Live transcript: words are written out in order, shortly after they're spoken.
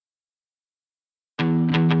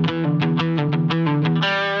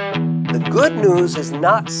good news is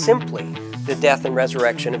not simply the death and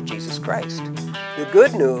resurrection of Jesus Christ. The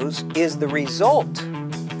good news is the result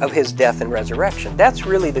of his death and resurrection. That's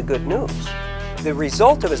really the good news. The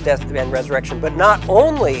result of his death and resurrection, but not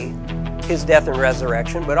only his death and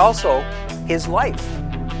resurrection, but also his life,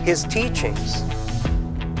 his teachings,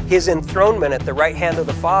 his enthronement at the right hand of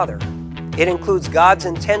the Father. It includes God's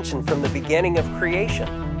intention from the beginning of creation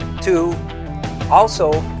to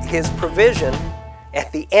also his provision at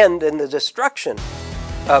the end and the destruction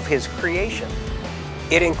of his creation.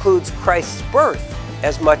 It includes Christ's birth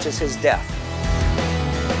as much as his death.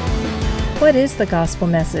 What is the gospel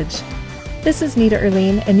message? This is Nita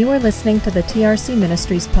Erlene, and you are listening to the TRC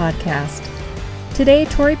Ministries podcast. Today,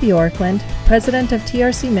 Tori Bjorklund, president of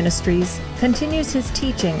TRC Ministries, continues his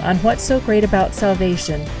teaching on what's so great about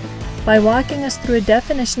salvation by walking us through a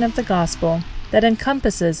definition of the gospel that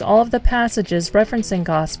encompasses all of the passages referencing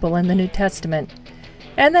gospel in the New Testament,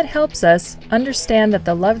 and that helps us understand that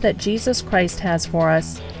the love that Jesus Christ has for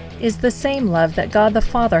us is the same love that God the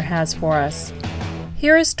Father has for us.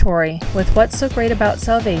 Here is Tori with What's So Great About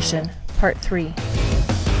Salvation, Part 3.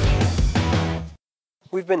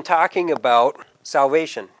 We've been talking about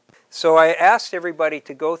salvation. So I asked everybody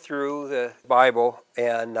to go through the Bible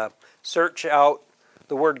and search out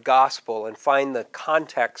the word gospel and find the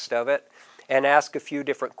context of it and ask a few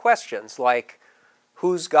different questions like,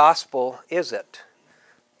 whose gospel is it?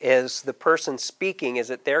 Is the person speaking, is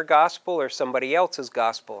it their gospel or somebody else's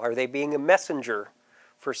gospel? Are they being a messenger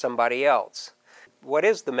for somebody else? What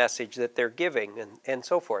is the message that they're giving and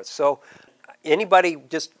so forth? So anybody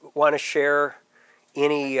just want to share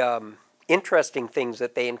any interesting things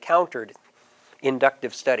that they encountered in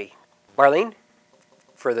inductive study? Marlene?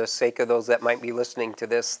 For the sake of those that might be listening to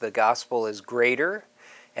this, the gospel is greater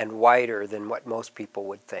and wider than what most people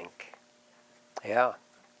would think. Yeah.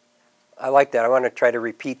 I like that. I want to try to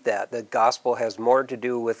repeat that. The gospel has more to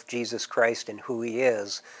do with Jesus Christ and who he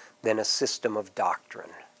is than a system of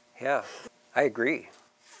doctrine. Yeah, I agree.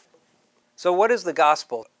 So what is the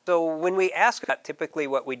gospel? So when we ask that, typically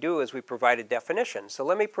what we do is we provide a definition. So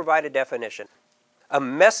let me provide a definition. A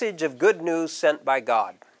message of good news sent by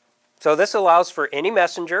God. So this allows for any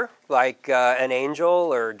messenger, like an angel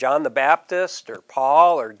or John the Baptist or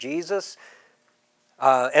Paul or Jesus.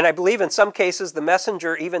 And I believe in some cases the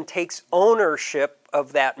messenger even takes ownership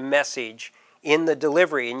of that message in the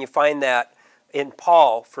delivery. And you find that in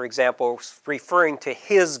Paul, for example, referring to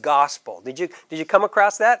his gospel. Did you come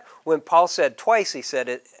across that? When Paul said twice, he said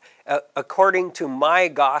it, according to my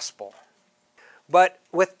gospel. But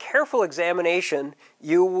with careful examination,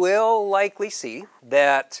 you will likely see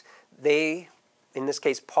that they, in this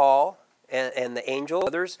case Paul and the angel,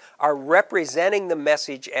 others, are representing the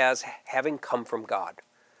message as having come from God.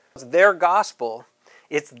 It's their gospel,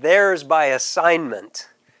 it's theirs by assignment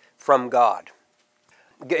from God.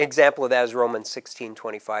 Example of that is Romans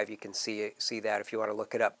 16:25. You can see that if you want to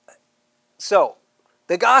look it up. So,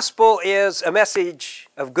 the gospel is a message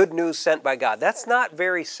of good news sent by God. That's not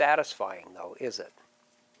very satisfying, though, is it?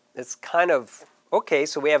 It's kind of, okay,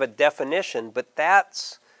 so we have a definition, but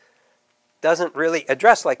that doesn't really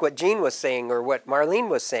address like what Gene was saying or what Marlene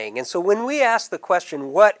was saying. And so when we ask the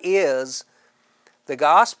question, what is the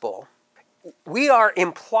gospel, we are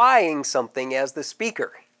implying something as the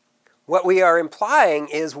speaker. What we are implying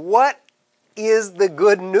is, what is the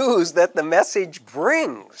good news that the message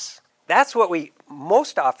brings? That's what we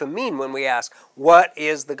most often mean when we ask, what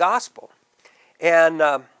is the gospel? And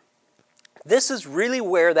this is really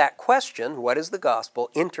where that question, what is the gospel,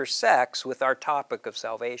 intersects with our topic of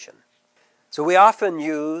salvation. So we often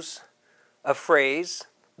use a phrase,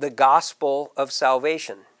 the gospel of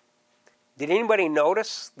salvation. Did anybody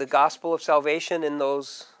notice the gospel of salvation in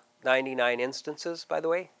those 99 instances, by the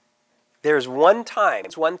way? There's one time,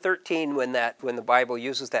 it's 113 when the Bible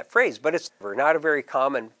uses that phrase, but it's not a very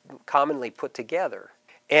commonly put together.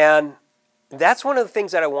 And that's one of the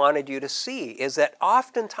things that I wanted you to see, is that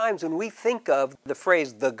oftentimes when we think of the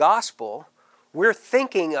phrase the gospel, we're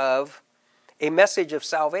thinking of a message of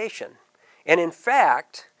salvation. And in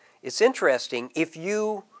fact, it's interesting, if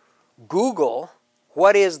you Google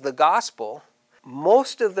what is the gospel,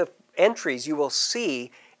 most of the entries you will see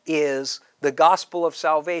is the gospel of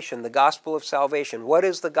salvation, the gospel of salvation. What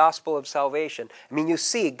is the gospel of salvation? I mean, you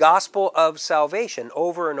see gospel of salvation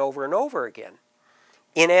over and over and over again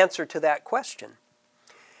in answer to that question.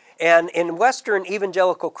 And in Western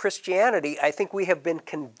evangelical Christianity, I think we have been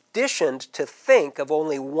conditioned to think of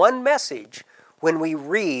only one message when we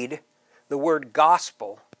read the word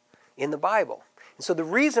gospel in the Bible. And so the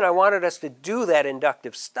reason I wanted us to do that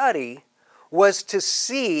inductive study was to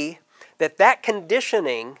see that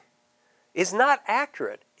conditioning is not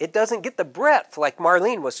accurate. It doesn't get the breadth like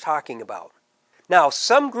Marlene was talking about. Now,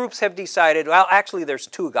 some groups have decided, well, actually there's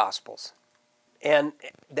two gospels. And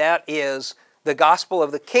that is the gospel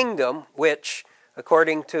of the kingdom, which,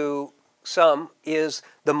 according to some, is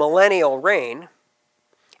the millennial reign,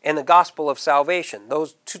 and the gospel of salvation.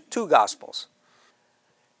 Those two gospels.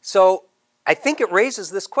 So I think it raises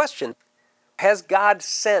this question. Has God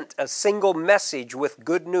sent a single message with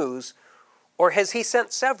good news, or has he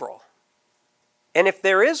sent several? And if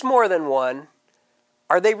there is more than one,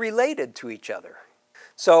 are they related to each other?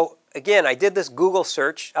 So again, I did this Google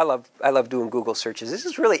search. I love doing Google searches. This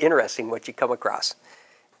is really interesting what you come across.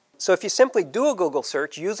 So if you simply do a Google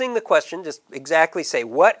search using the question, just exactly say,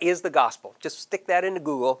 what is the gospel? Just stick that into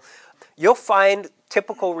Google. You'll find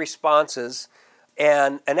typical responses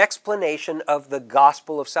and an explanation of the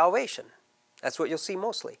gospel of salvation. That's what you'll see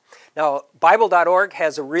mostly. Now, Bible.org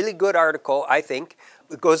has a really good article, I think.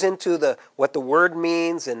 It goes into what the word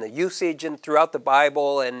means and the usage throughout the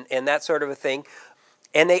Bible and that sort of a thing.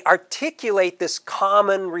 And they articulate this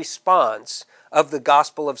common response of the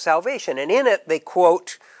gospel of salvation. And in it, they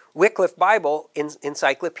quote Wycliffe Bible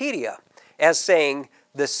Encyclopedia as saying,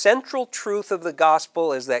 the central truth of the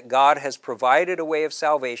gospel is that God has provided a way of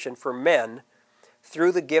salvation for men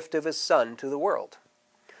through the gift of his Son to the world.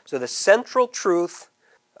 So the central truth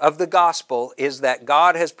of the gospel is that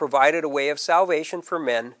God has provided a way of salvation for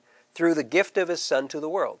men through the gift of his Son to the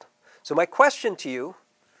world. So my question to you,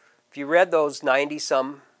 if you read those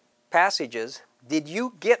 90-some passages, did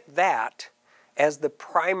you get that as the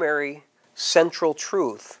primary central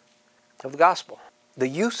truth of the gospel? The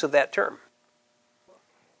use of that term.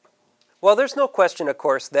 Well, there's no question, of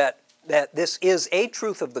course, that this is a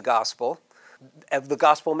truth of the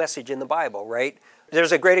gospel message in the Bible, right?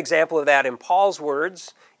 There's a great example of that in Paul's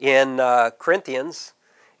words in Corinthians.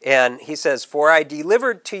 And he says, for I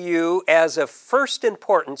delivered to you as of first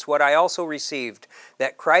importance what I also received,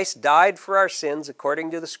 that Christ died for our sins according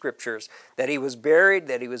to the Scriptures, that he was buried,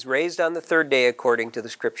 that he was raised on the third day according to the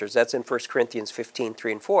Scriptures. That's in 1 Corinthians 15,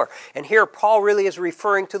 3 and 4. And here Paul really is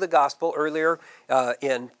referring to the gospel earlier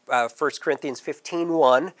in 1 Corinthians 15,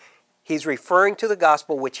 1. He's referring to the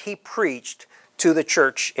gospel which he preached to the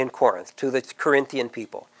church in Corinth, to the Corinthian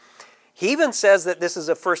people. He even says that this is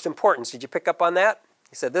of first importance. Did you pick up on that?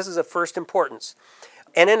 He said this is of first importance.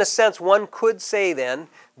 And in a sense, one could say then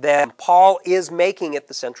that Paul is making it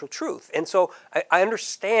the central truth. And so I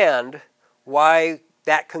understand why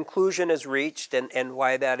that conclusion is reached and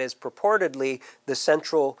why that is purportedly the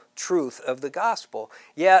central truth of the gospel.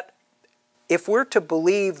 Yet, if we're to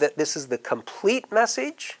believe that this is the complete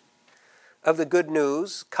message of the good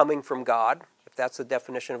news coming from God, if that's the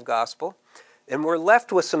definition of gospel, then we're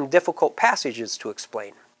left with some difficult passages to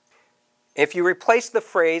explain. If you replace the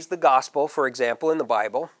phrase, the gospel, for example, in the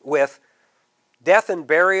Bible, with death,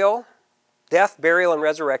 burial, and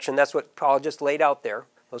resurrection, that's what Paul just laid out there,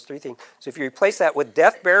 those three things. So if you replace that with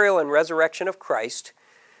death, burial, and resurrection of Christ,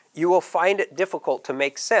 you will find it difficult to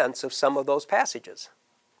make sense of some of those passages.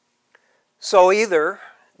 So either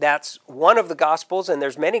that's one of the gospels, and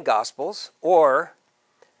there's many gospels, or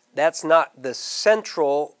that's not the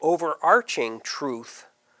central, overarching truth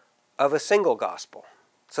of a single gospel.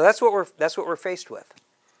 So that's what we're faced with.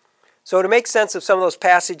 So to make sense of some of those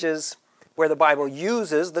passages where the Bible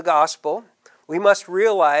uses the gospel, we must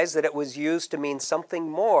realize that it was used to mean something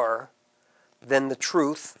more than the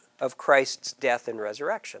truth of Christ's death and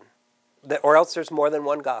resurrection. Or else there's more than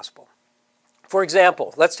one gospel. For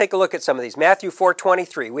example, let's take a look at some of these. Matthew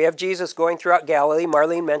 4:23. We have Jesus going throughout Galilee,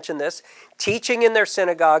 Marlene mentioned this, teaching in their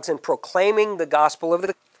synagogues and proclaiming the gospel of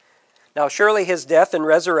the... Now, surely his death and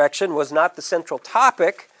resurrection was not the central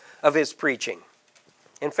topic of his preaching.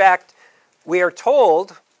 In fact, we are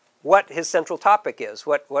told what his central topic is.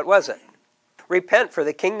 What was it? Repent, for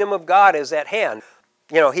the kingdom of God is at hand.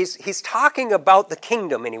 You know, he's talking about the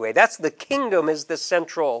kingdom anyway. The kingdom is the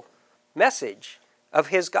central message of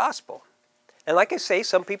his gospel. And like I say,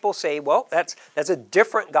 some people say, well, that's a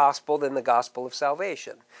different gospel than the gospel of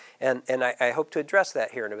salvation. And I hope to address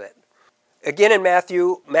that here in a bit. Again in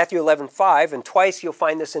Matthew 11:5, and twice you'll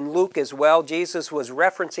find this in Luke as well, Jesus was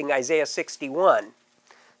referencing Isaiah 61.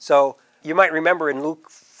 So you might remember in Luke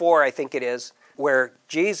 4, I think it is, where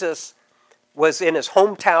Jesus was in his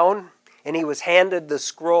hometown and he was handed the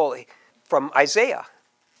scroll from Isaiah.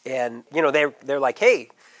 And, you know, they're like, hey,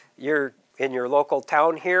 you're in your local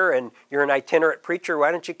town here and you're an itinerant preacher, why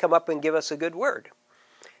don't you come up and give us a good word?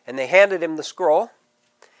 And they handed him the scroll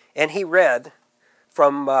and he read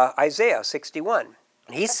from Isaiah 61.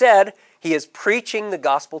 And he said he is preaching the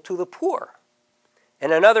gospel to the poor.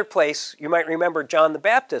 In another place, you might remember John the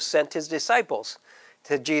Baptist sent his disciples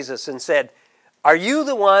to Jesus and said, Are you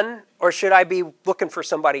the one, or should I be looking for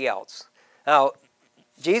somebody else? Now,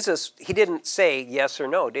 Jesus, he didn't say yes or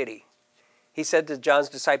no, did he? He said to John's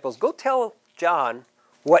disciples, go tell John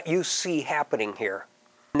what you see happening here.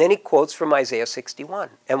 And then he quotes from Isaiah 61.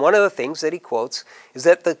 And one of the things that he quotes is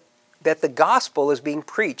that the gospel is being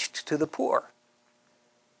preached to the poor.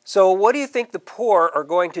 So what do you think the poor are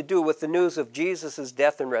going to do with the news of Jesus'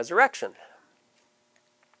 death and resurrection?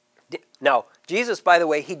 Now, Jesus, by the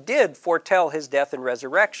way, he did foretell his death and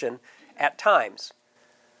resurrection at times.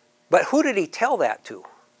 But who did he tell that to?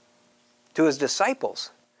 To his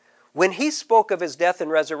disciples. When he spoke of his death and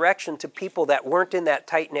resurrection to people that weren't in that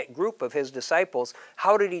tight-knit group of his disciples,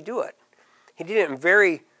 how did he do it? He did it in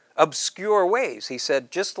very obscure ways. He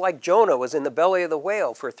said, just like Jonah was in the belly of the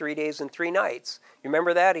whale for 3 days and 3 nights. You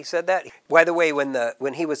remember that? He said that. By the way,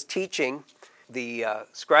 when he was teaching, the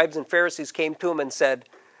scribes and Pharisees came to him and said,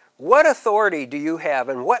 what authority do you have,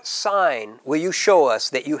 and what sign will you show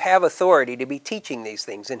us that you have authority to be teaching these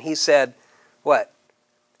things? And he said, what?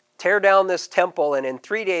 Tear down this temple, and in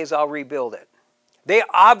 3 days I'll rebuild it. They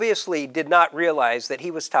obviously did not realize that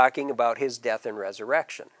he was talking about his death and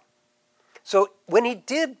resurrection. So when he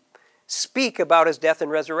did speak about his death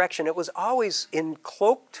and resurrection, it was always in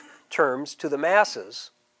cloaked terms to the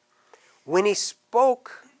masses. When he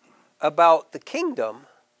spoke about the kingdom,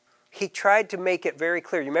 he tried to make it very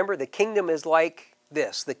clear. You remember, the kingdom is like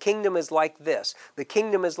this. The kingdom is like this. The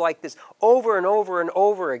kingdom is like this. Over and over and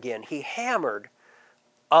over again, he hammered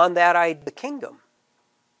on that idea, the kingdom.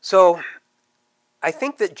 So I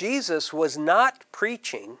think that Jesus was not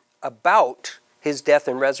preaching about his death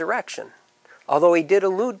and resurrection, although he did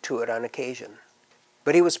allude to it on occasion.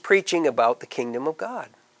 But he was preaching about the kingdom of God.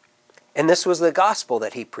 And this was the gospel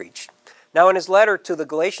that he preached. Now, in his letter to the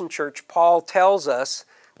Galatian church, Paul tells us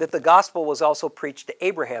that the gospel was also preached to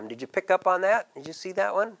Abraham. Did you pick up on that? Did you see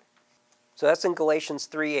that one? So that's in Galatians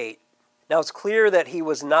 3:8. Now, it's clear that he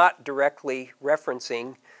was not directly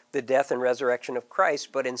referencing the death and resurrection of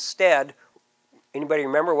Christ, but instead, anybody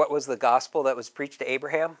remember what was the gospel that was preached to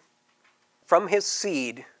Abraham? From his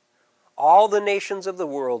seed, all the nations of the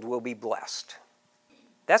world will be blessed.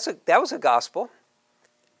 That was a gospel.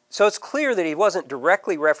 So it's clear that he wasn't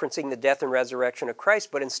directly referencing the death and resurrection of Christ,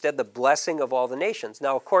 but instead the blessing of all the nations.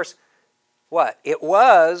 Now, of course, what? It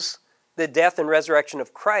was the death and resurrection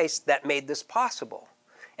of Christ that made this possible.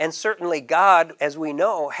 And certainly God, as we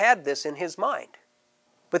know, had this in his mind.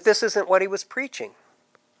 But this isn't what he was preaching.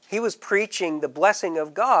 He was preaching the blessing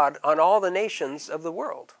of God on all the nations of the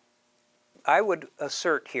world. I would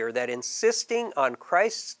assert here that insisting on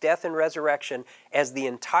Christ's death and resurrection as the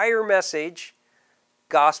entire message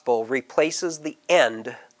gospel replaces the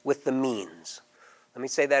end with the means. Let me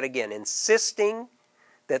say that again. Insisting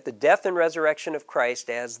that the death and resurrection of Christ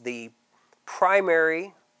as the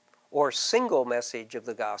primary or single message of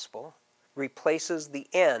the gospel replaces the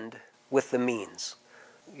end with the means.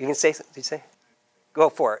 You can say, did you say? Go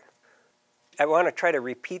for it. I want to try to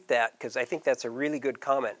repeat that because I think that's a really good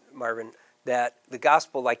comment, Marvin, that the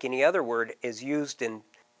gospel, like any other word, is used in,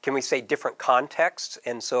 can we say, different contexts?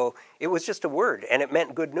 And so it was just a word, and it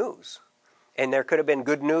meant good news. And there could have been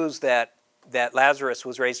good news that Lazarus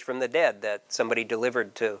was raised from the dead, that somebody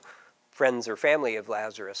delivered to friends or family of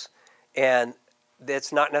Lazarus. And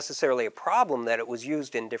it's not necessarily a problem that it was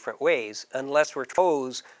used in different ways, unless we're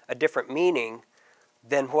told a different meaning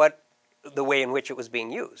than the way in which it was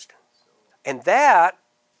being used. And that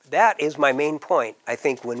is my main point. I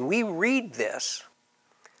think when we read this,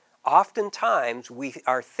 oftentimes we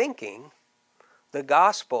are thinking the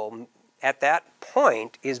gospel at that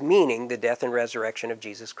point is meaning the death and resurrection of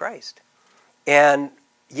Jesus Christ. And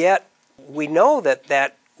yet we know that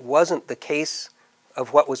that wasn't the case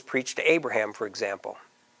of what was preached to Abraham, for example,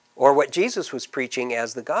 or what Jesus was preaching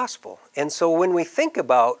as the gospel. And so when we think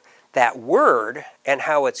about that word and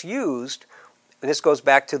how it's used, and this goes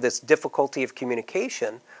back to this difficulty of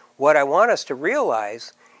communication, what I want us to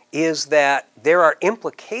realize is that there are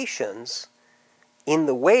implications in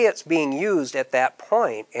the way it's being used at that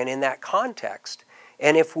point and in that context.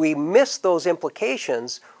 And if we miss those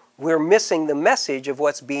implications, we're missing the message of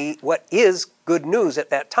what is good news at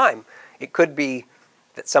that time. It could be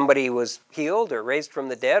that somebody was healed or raised from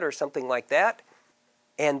the dead or something like that.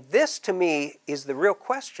 And this, to me, is the real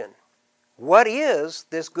question. What is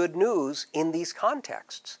this good news in these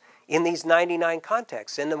contexts, in these 99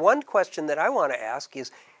 contexts? And the one question that I want to ask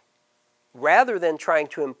is, rather than trying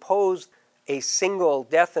to impose a single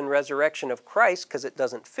death and resurrection of Christ because it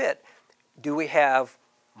doesn't fit, do we have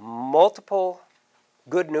multiple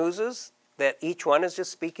good newses that each one is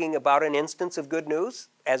just speaking about an instance of good news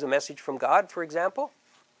as a message from God, for example?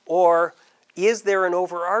 Or is there an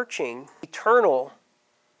overarching eternal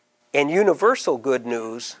and universal good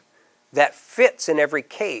news that fits in every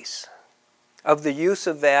case of the use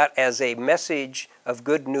of that as a message of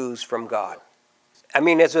good news from God. I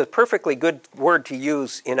mean, it's a perfectly good word to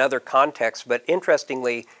use in other contexts, but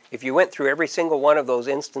interestingly, if you went through every single one of those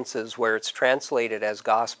instances where it's translated as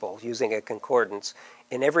gospel using a concordance,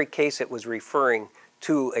 in every case it was referring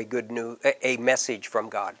to a message from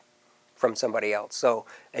God, from somebody else. So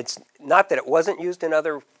it's not that it wasn't used in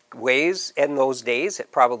other ways in those days.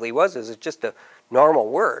 It probably was. It's just a normal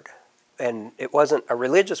word, and it wasn't a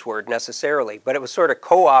religious word necessarily, but it was sort of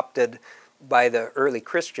co-opted by the early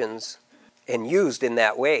Christians and used in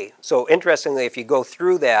that way. So interestingly, if you go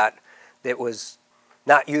through that, it was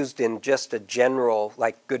not used in just a general,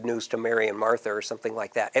 like good news to Mary and Martha or something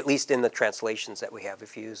like that, at least in the translations that we have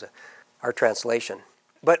if you use our translation.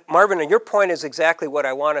 But Marvin, your point is exactly what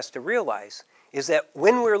I want us to realize, is that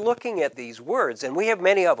when we're looking at these words, and we have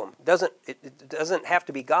many of them, it doesn't have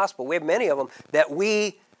to be gospel, we have many of them that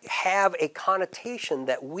we have a connotation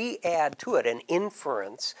that we add to it, an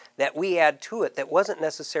inference that we add to it that wasn't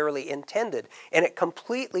necessarily intended. And it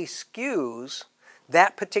completely skews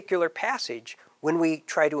that particular passage when we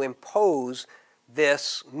try to impose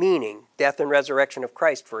this meaning, death and resurrection of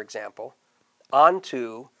Christ, for example,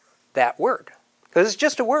 onto that word. Because it's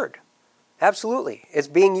just a word. Absolutely. It's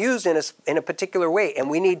being used in a particular way. And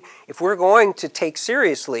we need, if we're going to take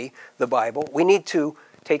seriously the Bible, we need to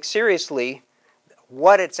take seriously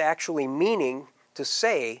what it's actually meaning to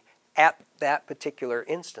say at that particular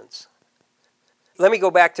instance. Let me go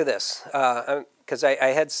back to this, because I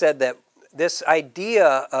had said that this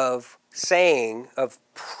idea of saying,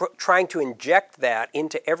 trying to inject that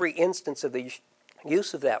into every instance of the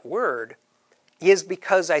use of that word is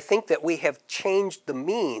because I think that we have changed the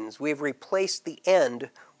means. We've replaced the end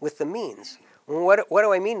with the means. What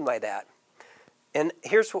do I mean by that? And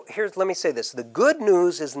here's let me say this. The good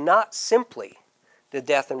news is not simply the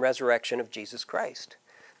death and resurrection of Jesus Christ.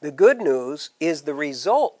 The good news is the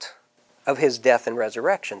result of his death and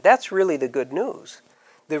resurrection. That's really the good news.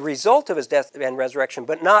 The result of his death and resurrection,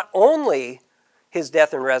 but not only his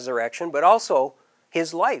death and resurrection, but also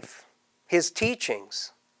his life, his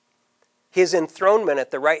teachings, his enthronement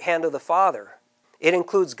at the right hand of the Father. It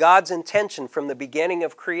includes God's intention from the beginning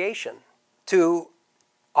of creation to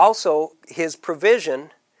also his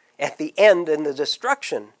provision at the end and the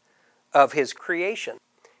destruction of his creation.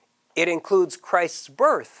 It includes Christ's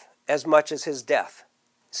birth as much as his death.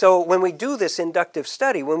 So when we do this inductive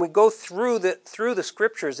study, when we go through the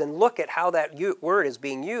scriptures and look at how that word is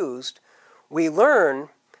being used, we learn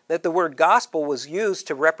that the word gospel was used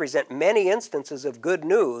to represent many instances of good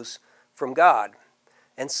news from God.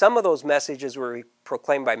 And some of those messages were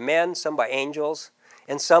proclaimed by men, some by angels,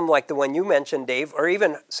 and some, like the one you mentioned, Dave, are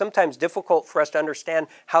even sometimes difficult for us to understand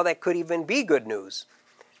how that could even be good news.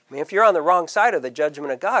 I mean, if you're on the wrong side of the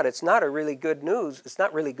judgment of God, it's not really good news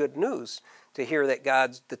to hear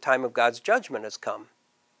that the time of God's judgment has come.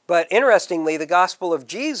 But interestingly, the gospel of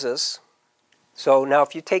Jesus, so now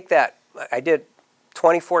if you take that, I did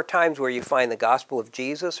 24 times where you find the gospel of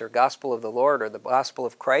Jesus or gospel of the Lord or the gospel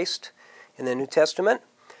of Christ in the New Testament.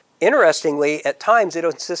 Interestingly, at times it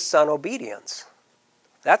insists on obedience.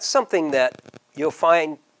 That's something that you'll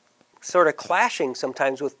find sort of clashing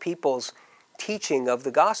sometimes with people's teaching of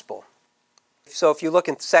the gospel. So if you look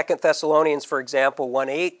in 2 Thessalonians, for example,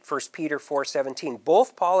 1:8, 1 Peter 4:17,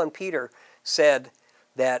 both Paul and Peter said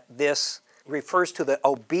that this refers to the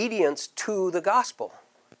obedience to the gospel.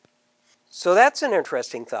 So that's an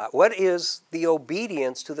interesting thought. What is the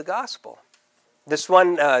obedience to the gospel? This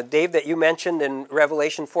one, Dave, that you mentioned in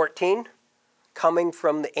Revelation 14, coming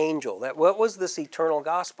from the angel. What was this eternal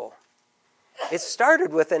gospel? It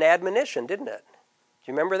started with an admonition, didn't it?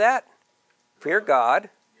 Do you remember that? Fear God,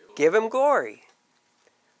 give him glory.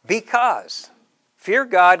 Because. Fear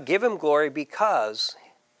God, give him glory because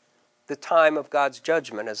the time of God's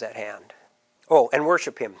judgment is at hand. Oh, and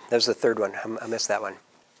worship him. There's the third one. I missed that one.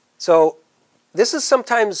 So this is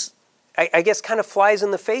sometimes, I guess, kind of flies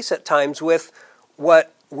in the face at times with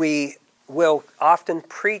what we will often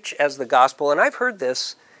preach as the gospel. And I've heard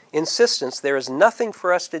this insistence, there is nothing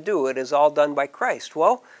for us to do. It is all done by Christ.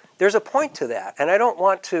 Well, there's a point to that. And I don't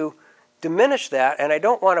want to diminish that, and I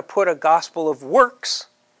don't want to put a gospel of works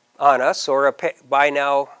on us or a buy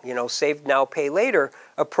now, save now, pay later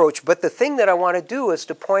approach. But the thing that I want to do is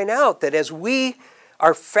to point out that as we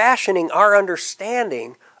are fashioning our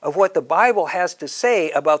understanding of what the Bible has to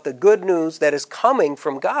say about the good news that is coming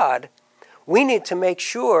from God, we need to make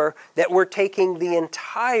sure that we're taking the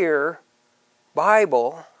entire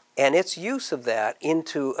Bible and its use of that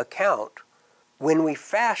into account when we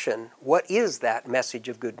fashion what is that message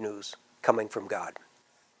of good news coming from God.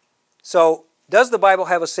 So, does the Bible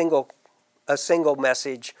have a single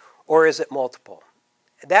message, or is it multiple?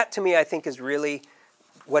 That, to me, I think is really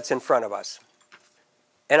what's in front of us.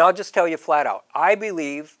 And I'll just tell you flat out, I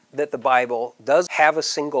believe that the Bible does have a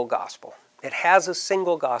single gospel. It has a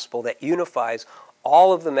single gospel that unifies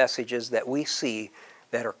all of the messages that we see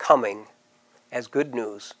that are coming as good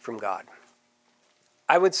news from God.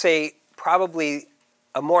 I would say probably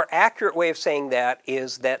a more accurate way of saying that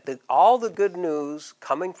is that all the good news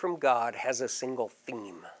coming from God has a single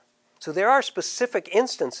theme. So there are specific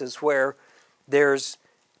instances where there's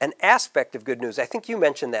an aspect of good news. I think you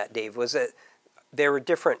mentioned that, Dave, was that there were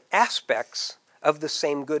different aspects of the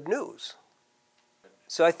same good news.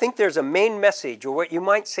 So I think there's a main message, or what you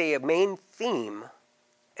might say a main theme.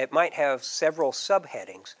 It might have several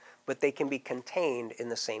subheadings, but they can be contained in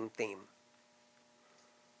the same theme.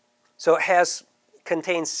 So it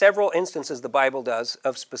contains several instances, the Bible does,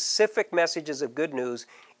 of specific messages of good news,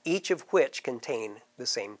 each of which contain the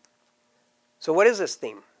same. So what is this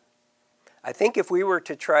theme? I think if we were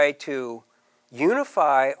to try to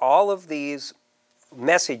unify all of these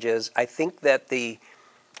messages, I think that the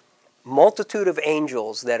multitude of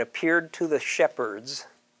angels that appeared to the shepherds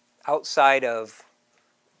outside of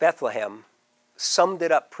Bethlehem summed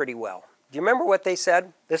it up pretty well. Do you remember what they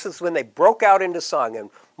said? This is when they broke out into song, and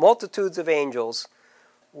multitudes of angels.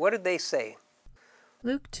 What did they say?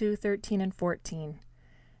 Luke 2:13 and 14.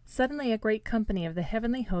 Suddenly a great company of the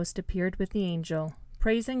heavenly host appeared with the angel,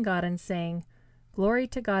 praising God and saying, Glory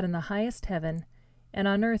to God in the highest heaven, and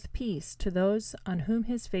on earth peace to those on whom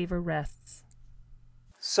his favor rests.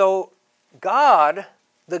 So God,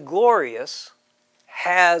 the glorious,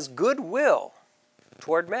 has goodwill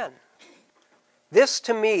toward men. This,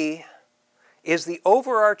 to me, is the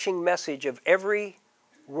overarching message of every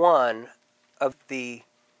one of the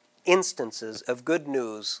instances of good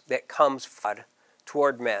news that comes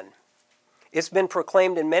toward men. It's been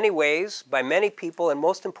proclaimed in many ways by many people, and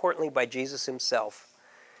most importantly by Jesus himself.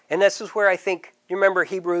 And this is where I think, you remember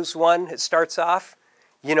Hebrews 1, it starts off,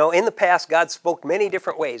 in the past God spoke many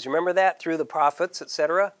different ways. Remember that? Through the prophets,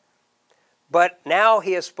 etc. But now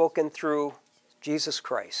he has spoken through Jesus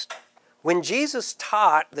Christ. When Jesus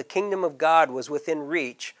taught, the kingdom of God was within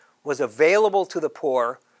reach, was available to the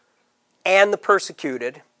poor and the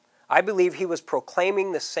persecuted, I believe he was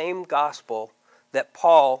proclaiming the same gospel that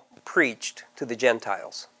Paul preached to the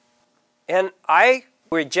Gentiles. And I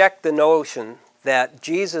reject the notion that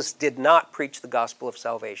Jesus did not preach the gospel of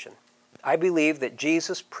salvation. I believe that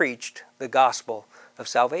Jesus preached the gospel of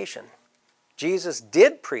salvation. Jesus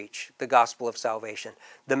did preach the gospel of salvation.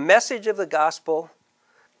 The message of the gospel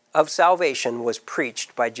of salvation was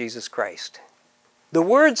preached by Jesus Christ. The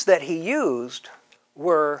words that he used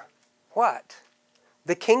were what?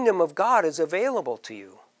 The kingdom of God is available to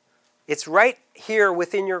you. It's right here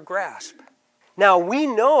within your grasp. Now we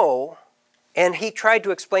know, and he tried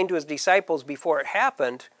to explain to his disciples before it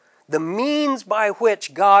happened, the means by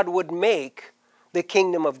which God would make the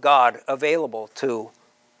kingdom of God available to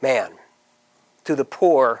man, to the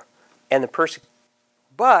poor and the persecuted.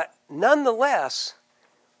 But nonetheless,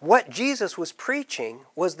 what Jesus was preaching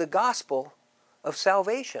was the gospel of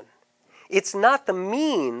salvation. It's not the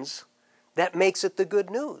means that makes it the good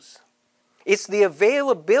news. It's the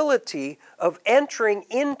availability of entering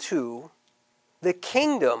into the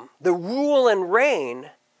kingdom, the rule and reign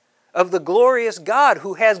of the glorious God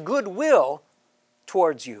who has goodwill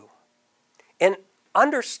towards you. And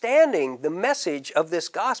understanding the message of this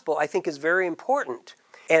gospel, I think, is very important.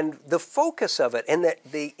 And the focus of it and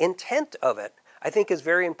the intent of it, I think, is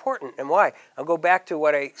very important. And why? I'll go back to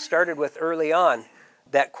what I started with early on,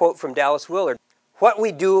 that quote from Dallas Willard. What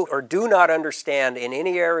we do or do not understand in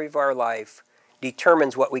any area of our life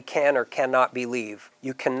determines what we can or cannot believe.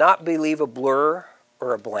 You cannot believe a blur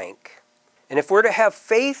or a blank. And if we're to have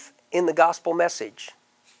faith in the gospel message,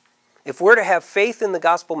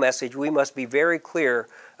 we must be very clear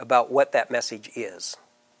about what that message is.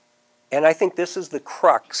 And I think this is the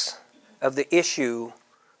crux of the issue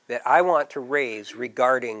that I want to raise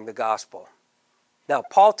regarding the gospel. Now,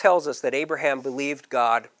 Paul tells us that Abraham believed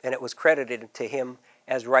God and it was credited to him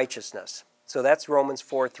as righteousness. So that's Romans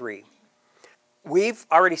 4:3. We've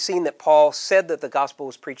already seen that Paul said that the gospel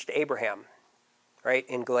was preached to Abraham, right?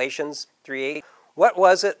 In Galatians 3:8. What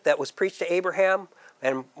was it that was preached to Abraham?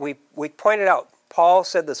 And we pointed out, Paul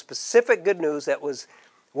said the specific good news that was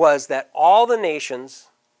that all the nations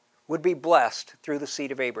would be blessed through the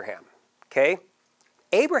seed of Abraham. Okay?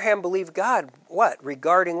 Abraham believed God, what?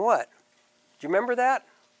 Regarding what? Do you remember that?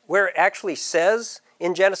 Where it actually says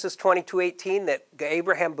in Genesis 22:18 that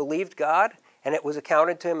Abraham believed God and it was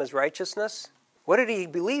accounted to him as righteousness? What did he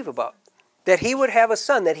believe about? that he would have a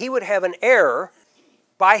son, that he would have an heir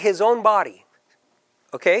by his own body.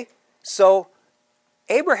 Okay? So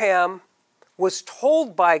Abraham was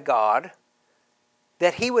told by God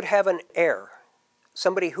that he would have an heir,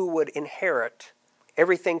 somebody who would inherit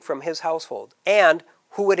everything from his household and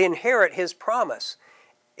who would inherit his promise.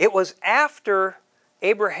 It was after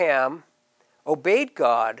Abraham obeyed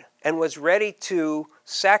God and was ready to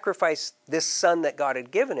sacrifice this son that God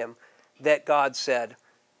had given him that God said,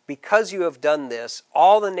 because you have done this,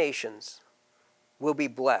 all the nations will be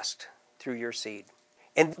blessed through your seed.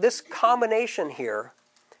 And this combination here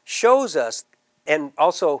shows us, and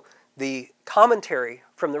also the commentary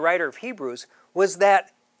from the writer of Hebrews, was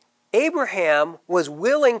that Abraham was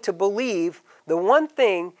willing to believe the one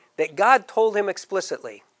thing that God told him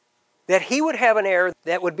explicitly, that he would have an heir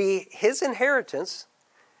that would be his inheritance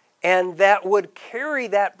and that would carry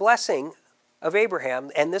that blessing of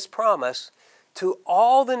Abraham and this promise to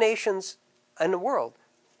all the nations in the world,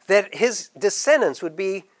 that his descendants would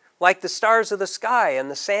be like the stars of the sky and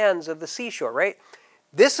the sands of the seashore, right?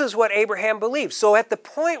 This is what Abraham believed. So at the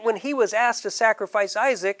point when he was asked to sacrifice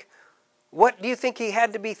Isaac, what do you think he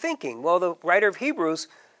had to be thinking? Well, the writer of Hebrews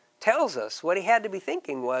tells us what he had to be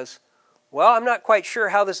thinking was, well, I'm not quite sure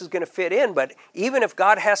how this is going to fit in, but even if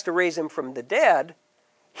God has to raise him from the dead,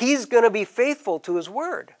 he's going to be faithful to his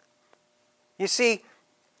word. You see,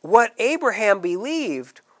 what Abraham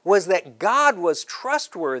believed was that God was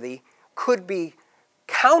trustworthy, could be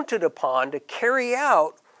counted upon to carry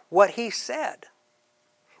out what he said.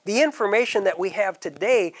 The information that we have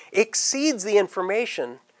today exceeds the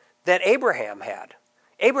information that Abraham had.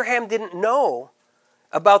 Abraham didn't know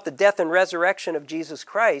about the death and resurrection of Jesus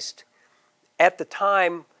Christ at the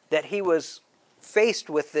time that he was faced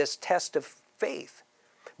with this test of faith.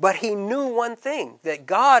 But he knew one thing, that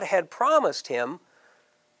God had promised him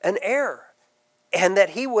an heir, and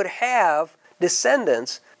that he would have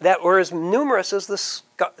descendants that were as numerous as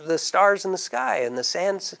the stars in the sky and the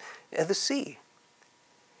sands of the sea.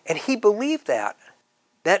 And he believed that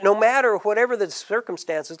no matter whatever the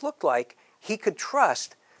circumstances looked like, he could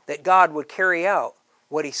trust that God would carry out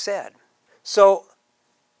what he said. So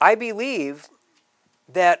I believe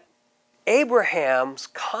that Abraham's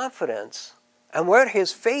confidence and where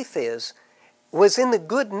his faith is was in the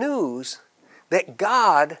good news that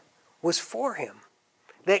God was for him,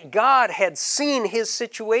 that God had seen his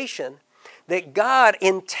situation, that God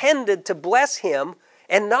intended to bless him,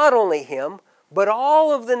 and not only him, but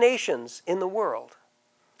all of the nations in the world.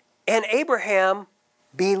 And Abraham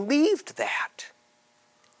believed that.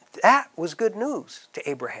 That was good news to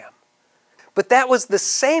Abraham. But that was the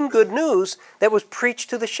same good news that was preached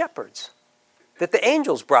to the shepherds, that the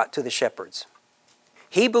angels brought to the shepherds.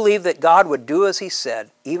 He believed that God would do as he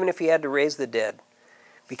said, even if he had to raise the dead,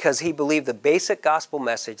 because he believed the basic gospel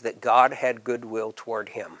message that God had goodwill toward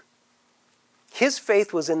him. His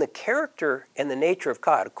faith was in the character and the nature of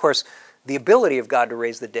God. Of course, the ability of God to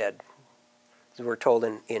raise the dead, as we're told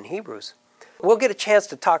in Hebrews. We'll get a chance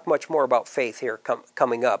to talk much more about faith here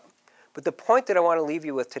coming up. But the point that I want to leave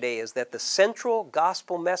you with today is that the central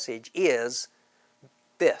gospel message is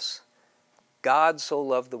this: God so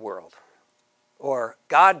loved the world. Or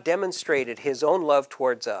God demonstrated his own love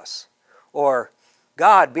towards us. Or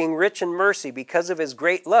God being rich in mercy because of his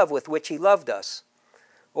great love with which he loved us.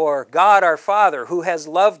 Or God our Father who has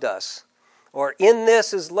loved us. Or in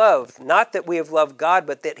this is love, not that we have loved God,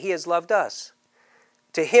 but that he has loved us.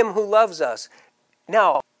 To him who loves us.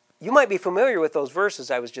 Now, you might be familiar with those verses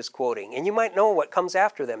I was just quoting, and you might know what comes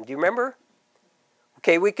after them. Do you remember?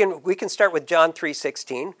 Okay, we can start with John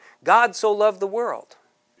 3:16. God so loved the world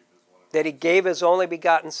that he gave his only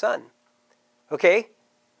begotten Son. Okay?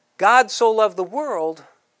 God so loved the world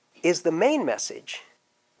is the main message.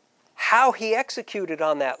 How he executed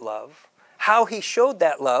on that love, how he showed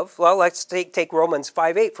that love. Well, let's take Romans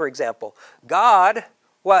 5:8, for example. God,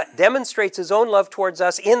 demonstrates his own love towards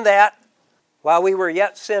us in that while we were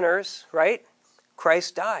yet sinners, right,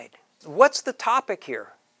 Christ died. What's the topic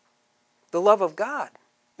here? The love of God.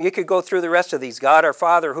 You could go through the rest of these. God our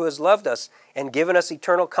Father who has loved us and given us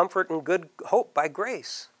eternal comfort and good hope by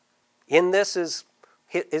grace. In this is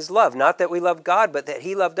his love. Not that we love God, but that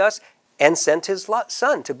he loved us and sent his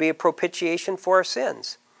Son to be a propitiation for our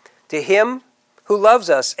sins. To him who loves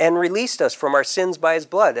us and released us from our sins by his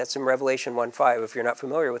blood. That's in Revelation 1:5, if you're not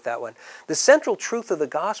familiar with that one. The central truth of the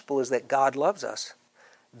gospel is that God loves us.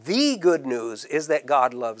 The good news is that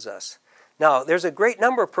God loves us. Now, there's a great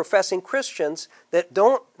number of professing Christians that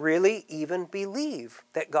don't really even believe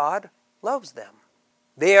that God loves them.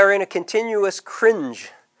 They are in a continuous cringe,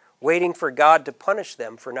 waiting for God to punish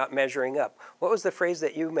them for not measuring up. What was the phrase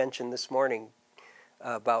that you mentioned this morning?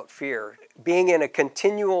 about fear. Being in a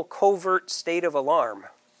continual covert state of alarm.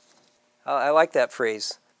 I like that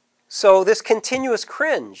phrase. So this continuous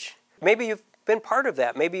cringe, maybe you've been part of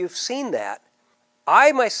that. Maybe you've seen that.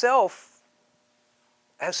 I myself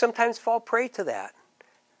have sometimes fall prey to that.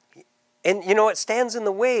 And it stands in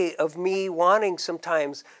the way of me wanting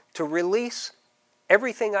sometimes to release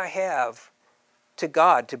everything I have to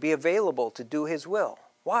God, to be available to do His will.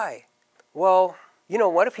 Why? Well,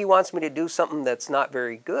 what if He wants me to do something that's not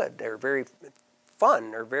very good or very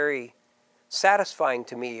fun or very satisfying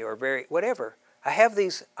to me or very whatever? I have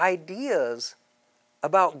these ideas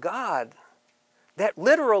about God that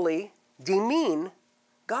literally demean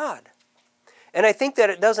God. And I think that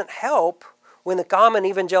it doesn't help when the common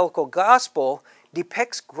evangelical gospel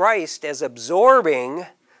depicts Christ as absorbing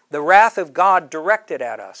the wrath of God directed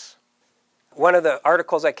at us. One of the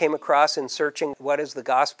articles I came across in searching what is the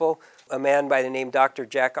gospel, a man by the name Dr.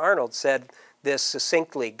 Jack Arnold said this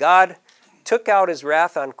succinctly: God took out His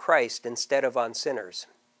wrath on Christ instead of on sinners.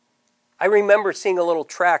 I remember seeing a little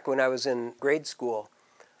tract when I was in grade school.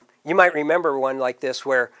 You might remember one like this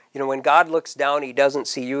where, when God looks down, He doesn't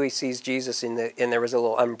see you, He sees Jesus, and there was a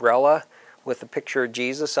little umbrella with a picture of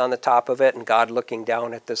Jesus on the top of it, and God looking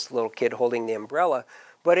down at this little kid holding the umbrella.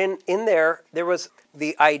 But in there was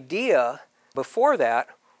the idea before that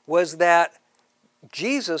was that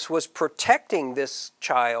Jesus was protecting this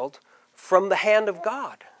child from the hand of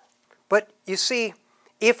God. But you see,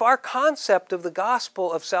 if our concept of the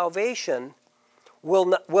gospel of salvation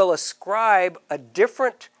will ascribe a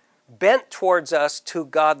different bent towards us to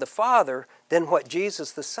God the Father than what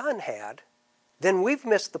Jesus the Son had, then we've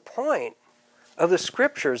missed the point of the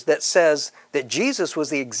Scriptures that says that Jesus was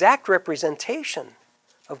the exact representation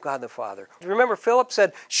of God the Father. Remember, Philip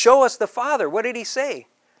said, "Show us the Father." What did He say?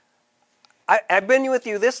 I've been with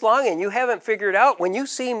you this long and you haven't figured out, when you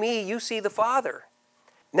see me, you see the Father.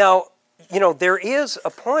 Now, there is a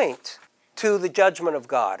point to the judgment of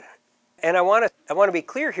God. And I want to be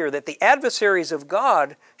clear here that the adversaries of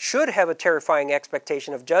God should have a terrifying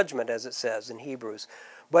expectation of judgment, as it says in Hebrews.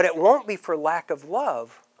 But it won't be for lack of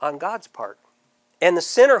love on God's part. And the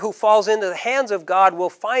sinner who falls into the hands of God will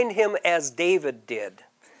find him as David did.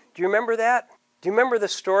 Do you remember that? Do you remember the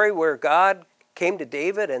story where God came to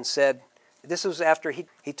David and said, this was after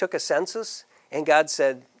he took a census, and God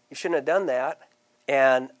said, you shouldn't have done that,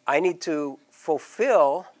 and I need to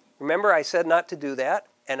fulfill, remember I said not to do that,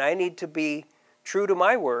 and I need to be true to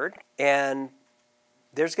my word, and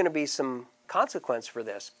there's going to be some consequence for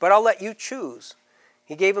this, but I'll let you choose.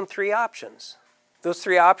 He gave him 3 options. Those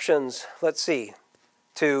 3 options, let's see,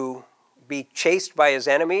 to be chased by his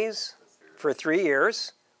enemies for 3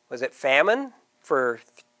 years. Was it famine for,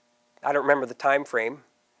 I don't remember the time frame,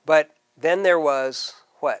 but then there was,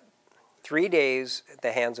 3 days at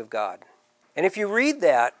the hands of God. And if you read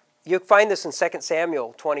that, you'll find this in 2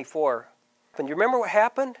 Samuel 24. And you remember what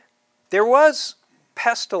happened? There was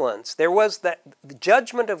pestilence. There was the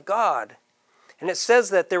judgment of God. And it says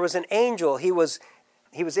that there was an angel. He was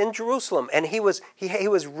in Jerusalem, and he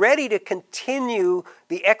was ready to continue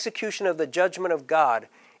the execution of the judgment of God.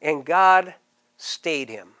 And God stayed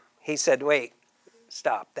him. He said, wait,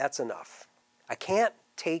 stop, that's enough. I can't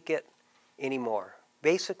take it anymore.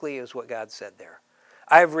 Basically is what God said there.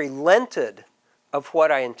 I've relented of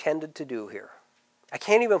what I intended to do here. I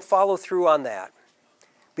can't even follow through on that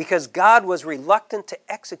because God was reluctant to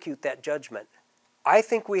execute that judgment. I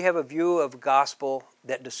think we have a view of gospel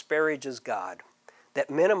that disparages God, that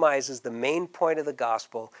minimizes the main point of the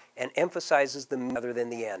gospel and emphasizes the other than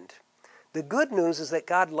the end. The good news is that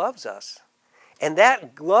God loves us. And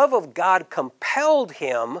that love of God compelled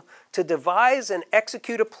him to devise and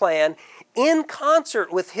execute a plan in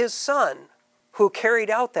concert with his Son, who carried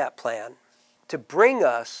out that plan to bring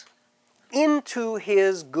us into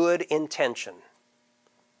his good intention.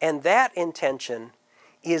 And that intention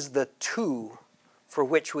is the to for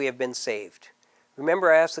which we have been saved.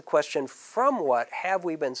 Remember, I asked the question, from what have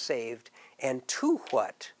we been saved, and to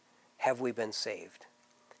what have we been saved?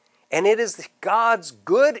 And it is God's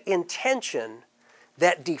good intention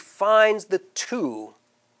that defines the to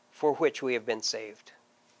for which we have been saved.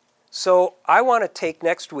 So I want to take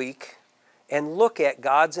next week and look at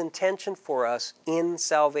God's intention for us in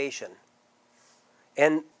salvation.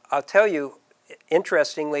 And I'll tell you,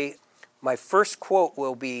 interestingly, my first quote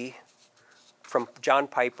will be from John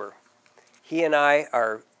Piper. He and I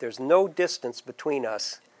there's no distance between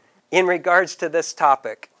us in regards to this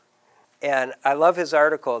topic. And I love his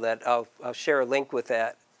article that I'll share a link with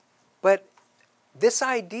that. But this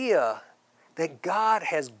idea that God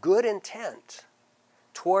has good intent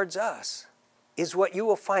towards us is what you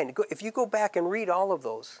will find. If you go back and read all of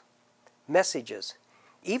those messages,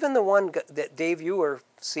 Even the one that Dave, you were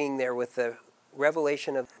seeing there with the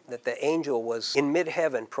revelation of that the angel was in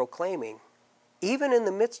mid-heaven proclaiming, even in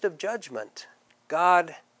the midst of judgment,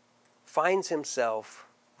 God finds himself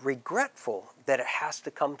regretful that it has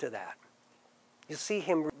to come to that. You see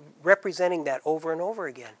him representing that over and over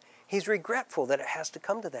again. He's regretful that it has to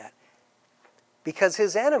come to that because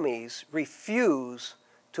his enemies refuse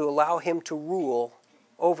to allow him to rule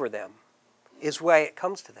over them, is why it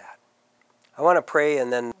comes to that. I want to pray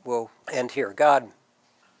and then we'll end here. God,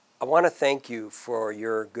 I want to thank you for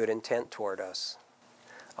your good intent toward us.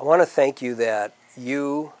 I want to thank you that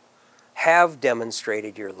you have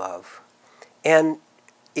demonstrated your love. And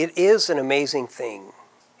it is an amazing thing.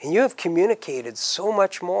 And you have communicated so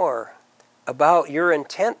much more about your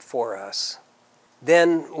intent for us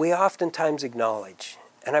than we oftentimes acknowledge.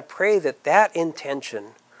 And I pray that that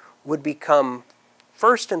intention would become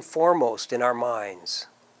first and foremost in our minds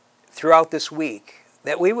throughout this week,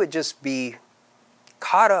 that we would just be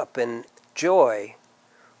caught up in joy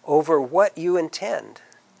over what you intend,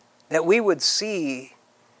 that we would see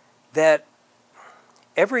that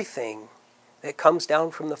everything that comes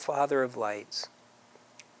down from the Father of lights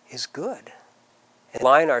is good. And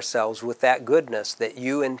align ourselves with that goodness that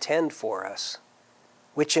you intend for us,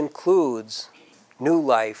 which includes new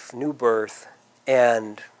life, new birth,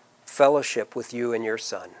 and fellowship with you and your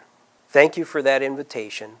Son. Thank you for that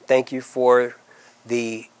invitation. Thank you for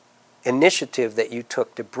the initiative that you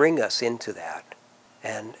took to bring us into that.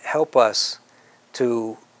 And help us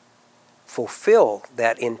to fulfill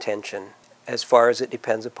that intention as far as it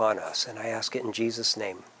depends upon us. And I ask it in Jesus'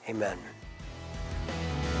 name. Amen.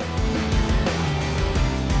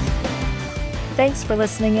 Thanks for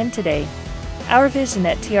listening in today. Our vision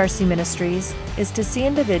at TRC Ministries is to see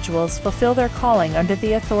individuals fulfill their calling under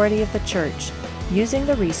the authority of the church, using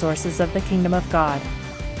the resources of the kingdom of God.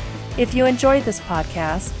 If you enjoyed this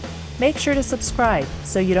podcast, make sure to subscribe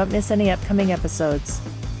so you don't miss any upcoming episodes.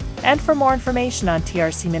 And for more information on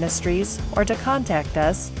TRC Ministries or to contact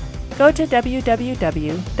us, go to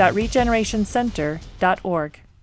www.regenerationcenter.org.